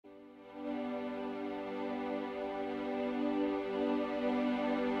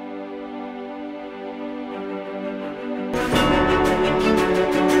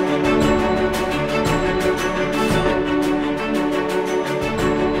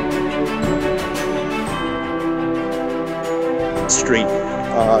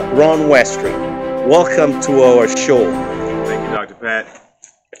Westray, Ron Westray. Welcome to our show. Thank you, Dr. Pat.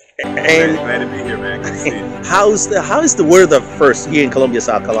 And Glad to be here, man. Good to see you. How's the weather first here in Columbia,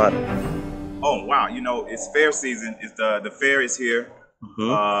 South Carolina? Oh wow, it's fair season. It's the fair is here,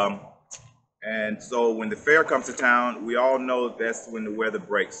 and so when the fair comes to town, we all know that's when the weather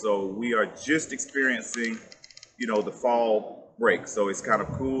breaks. So we are just experiencing, the fall break. So it's kind of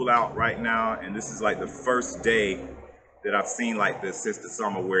cool out right now, and this is like the first day that I've seen like this since the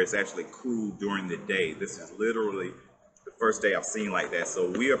summer, where it's actually cool during the day. This is literally the first day I've seen like that. So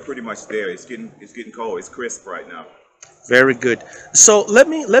we are pretty much there. It's getting cold. It's crisp right now. Very good. So let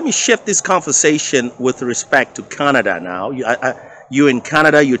me shift this conversation with respect to Canada now. You're in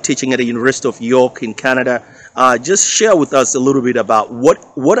Canada. You're teaching at the University of York in Canada. Just share with us a little bit about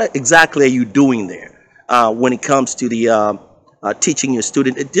what exactly are you doing there when it comes to the teaching your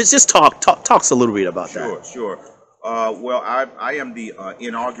student. Just talks a little bit about that. Sure. Well, I am the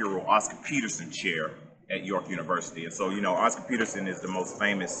inaugural Oscar Peterson Chair at York University, and so Oscar Peterson is the most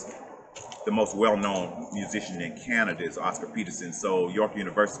famous, the most well-known musician in Canada is Oscar Peterson. So York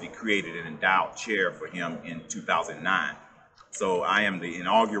University created an endowed chair for him in 2009. So I am the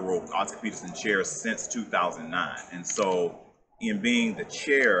inaugural Oscar Peterson Chair since 2009, and so in being the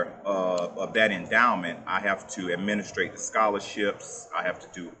chair of that endowment, I have to administrate the scholarships, I have to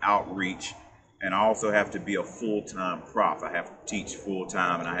do outreach, and I also have to be a full-time prof. I have to teach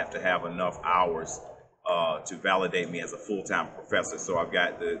full-time, and I have to have enough hours to validate me as a full-time professor. So I've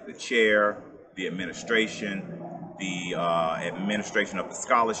got the chair, the administration, the administration of the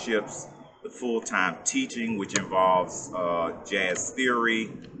scholarships, the full-time teaching, which involves jazz theory,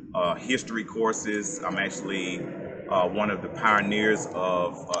 history courses. I'm actually one of the pioneers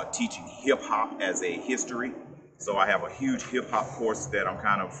of teaching hip-hop as a history. So I have a huge hip-hop course that I'm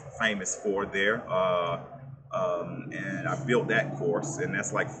kind of famous for there. And I built that course, and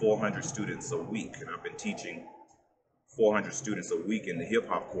that's like 400 students a week. And I've been teaching 400 students a week in the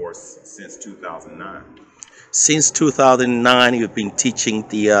hip-hop course since 2009. Since 2009, you've been teaching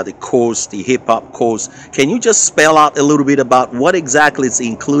the course, the hip-hop course. Can you just spell out a little bit about what exactly is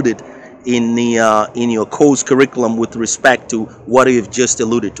included in your course curriculum with respect to what you've just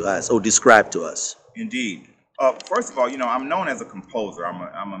alluded to us or described to us? Indeed. First of all, I'm known as a composer.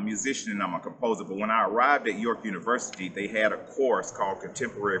 I'm a musician and I'm a composer. But when I arrived at York University, they had a course called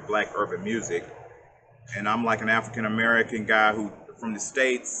Contemporary Black Urban Music. And I'm like an African-American guy who from the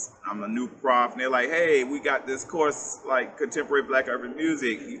States. I'm a new prof. And they're like, hey, we got this course like Contemporary Black Urban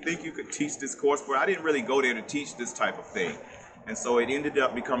Music. You think you could teach this course? But I didn't really go there to teach this type of thing. And so it ended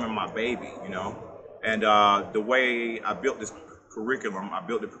up becoming my baby, And the way I built this curriculum, I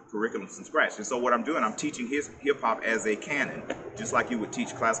built the curriculum from scratch. And so what I'm doing, I'm teaching hip-hop as a canon, just like you would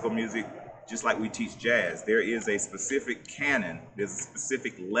teach classical music, just like we teach jazz. There is a specific canon, there's a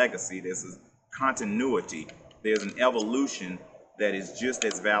specific legacy, there's a continuity, there's an evolution that is just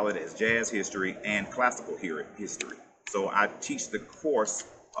as valid as jazz history and classical history. So I teach the course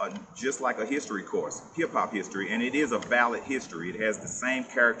just like a history course, hip-hop history, and it is a valid history. It has the same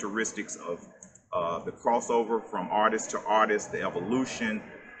characteristics of the crossover from artist to artist, the evolution,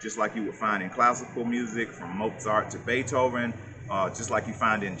 just like you would find in classical music from Mozart to Beethoven, just like you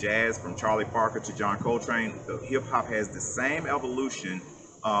find in jazz from Charlie Parker to John Coltrane. The hip-hop has the same evolution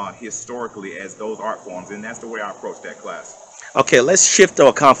historically as those art forms, and that's the way I approach that class. Okay, let's shift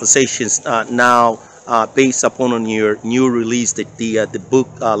our conversations now based upon your new release, the book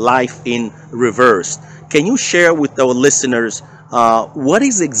Life in Reverse. Can you share with our listeners what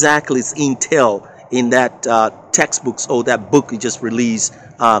is exactly entailed in that textbooks or that book you just released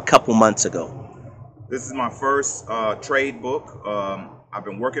a couple months ago? This is my first trade book. I've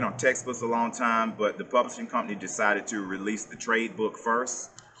been working on textbooks a long time, but the publishing company decided to release the trade book first.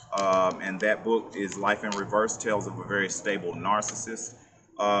 And that book is Life in Reverse, Tales of a Very Stable Narcissist.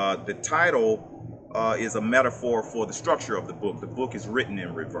 The title is a metaphor for the structure of the book. The book is written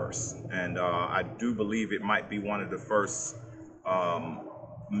in reverse, and I do believe it might be one of the first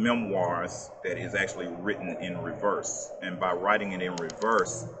memoirs that is actually written in reverse. And by writing it in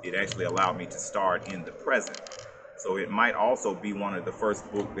reverse, it actually allowed me to start in the present. So it might also be one of the first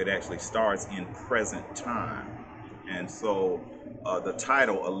books that actually starts in present time. And so the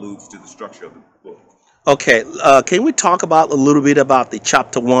title alludes to the structure of the book. Okay, can we talk about a little bit about the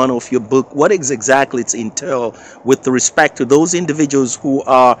chapter 1 of your book? What is exactly it's entail with respect to those individuals who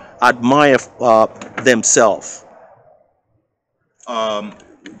are admire themselves?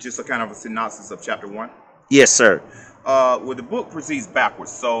 Just a kind of a synopsis of chapter 1? Yes, sir. Well, the book proceeds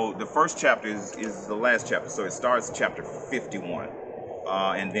backwards. So the first chapter is the last chapter. So it starts chapter 51.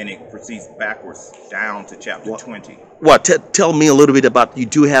 and then it proceeds backwards down to chapter 20. What? Tell me a little bit about. You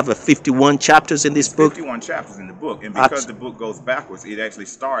do have a 51 chapters in this book. 51 chapters in the book, and because the book goes backwards, it actually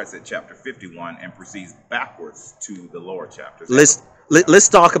starts at chapter 51 and proceeds backwards to the lower chapters. Let's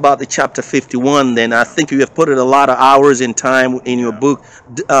talk about the chapter 51 then. I think you have put in a lot of hours in time in your book.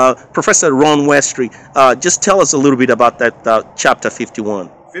 Professor Ron Westray, just tell us a little bit about that chapter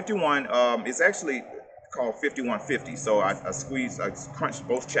 51. 51 is actually called 5150. So I crunched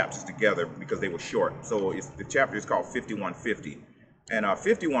both chapters together because they were short. So the chapter is called 5150. And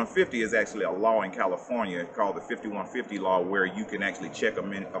 5150 is actually a law in California called the 5150 law, where you can actually check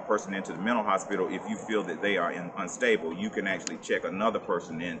a person into the mental hospital if you feel that they are unstable. You can actually check another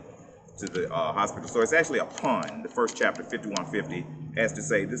person in to the hospital. So it's actually a pun. The first chapter, 5150, has to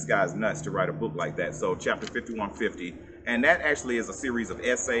say this guy's nuts to write a book like that. So chapter 5150, and that actually is a series of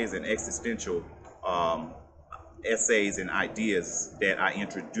essays and existential essays and ideas that I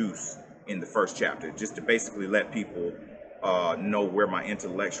introduce in the first chapter, just to basically let people know where my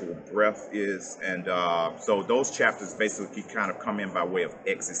intellectual breadth is. And so those chapters basically kind of come in by way of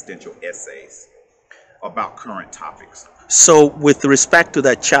existential essays about current topics. So with respect to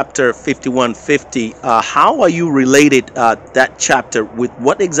that chapter 5150, how are you related, that chapter, with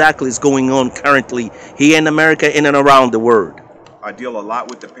what exactly is going on currently here in America, in and around the world? I deal a lot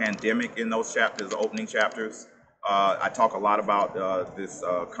with the pandemic in those chapters, the opening chapters. I talk a lot about this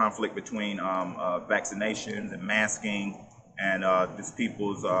conflict between vaccinations and masking, and this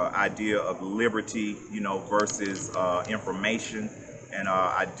people's idea of liberty, versus information. And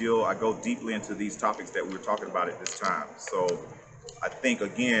I go deeply into these topics that we were talking about at this time. So I think,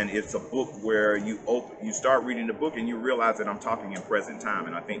 again, it's a book where you start reading the book and you realize that I'm talking in present time,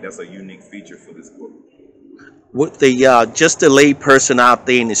 and I think that's a unique feature for this book. With the just a lay person out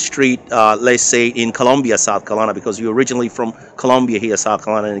there in the street, let's say in Columbia, South Carolina, because you're originally from Columbia here, South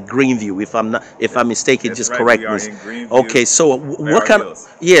Carolina, in Greenview. If I'm mistaken, That's just right, correct we me. are in Greenview, Okay, so what kind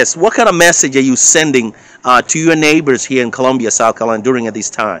Hills. what kind of message are you sending to your neighbors here in Columbia, South Carolina during this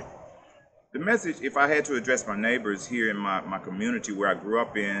time? The message, if I had to address my neighbors here in my community where I grew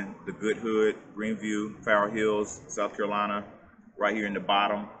up in, the Good Hood, Greenview, Farrell Hills, South Carolina, right here in the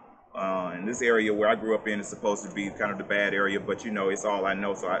bottom. And this area where I grew up in is supposed to be kind of the bad area, but it's all I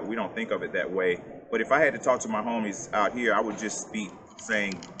know, so we don't think of it that way. But if I had to talk to my homies out here, I would just be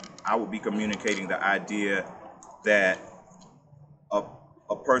communicating the idea that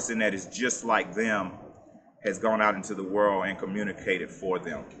a person that is just like them has gone out into the world and communicated for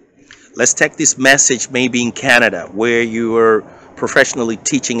them. Let's take this message maybe in Canada, where you were professionally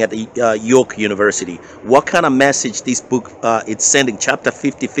teaching at the York University. What kind of message this book it's sending, chapter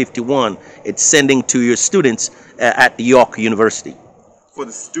 5051, it's sending to your students at the York University? For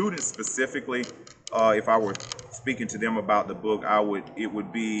the students specifically, if I were speaking to them about the book, it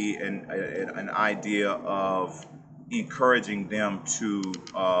would be an idea of encouraging them to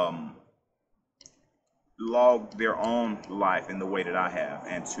log their own life in the way that I have,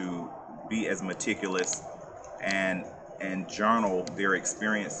 and to be as meticulous and journal their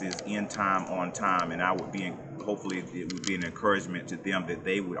experiences in time, on time. And hopefully it would be an encouragement to them that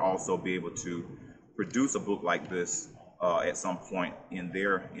they would also be able to produce a book like this at some point in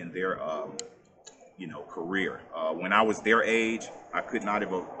their career. When I was their age, I could not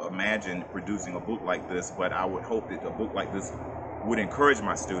have imagined producing a book like this, but I would hope that a book like this would encourage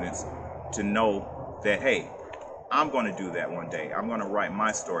my students to know that, hey, I'm going to do that one day. I'm going to write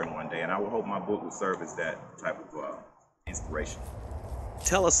my story one day, and I would hope my book would serve as that type of inspiration.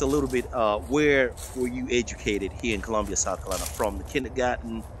 Tell us a little bit, where were you educated here in Columbia, South Carolina, from the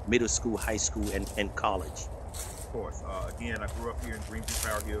kindergarten, middle school, high school, and college? Of course. Again, I grew up here in Greenview,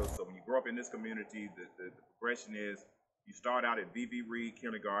 Farrell Hills. So when you grow up in this community, the progression is you start out at V.V. Reed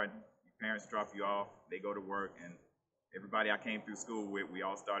Kindergarten. Your parents drop you off. They go to work. And everybody I came through school with, we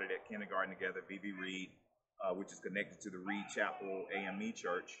all started at kindergarten together, V.V. Reed, which is connected to the Reed Chapel AME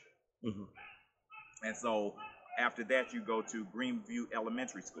Church. Mm-hmm. And so after that, you go to Greenview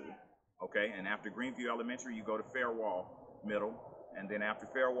Elementary School. Okay? And after Greenview Elementary, you go to Fairwall Middle. And then after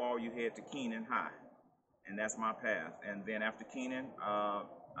Fairwall, you head to Keenan High. And that's my path. And then after Keenan, I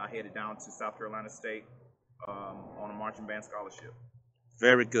headed down to South Carolina State on a marching band scholarship.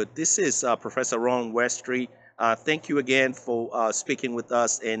 Very good. This is Professor Ron Westray. Thank you again for speaking with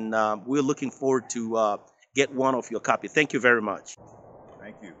us, and we're looking forward to get one of your copies. Thank you very much.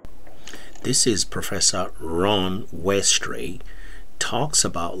 Thank you. This is Professor Ron Westray. Talks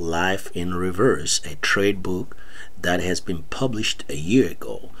about Life in Reverse, a trade book that has been published a year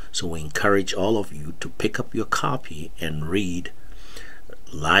ago. So we encourage all of you to pick up your copy and read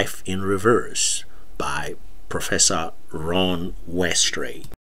Life in Reverse by Professor Ron Westray.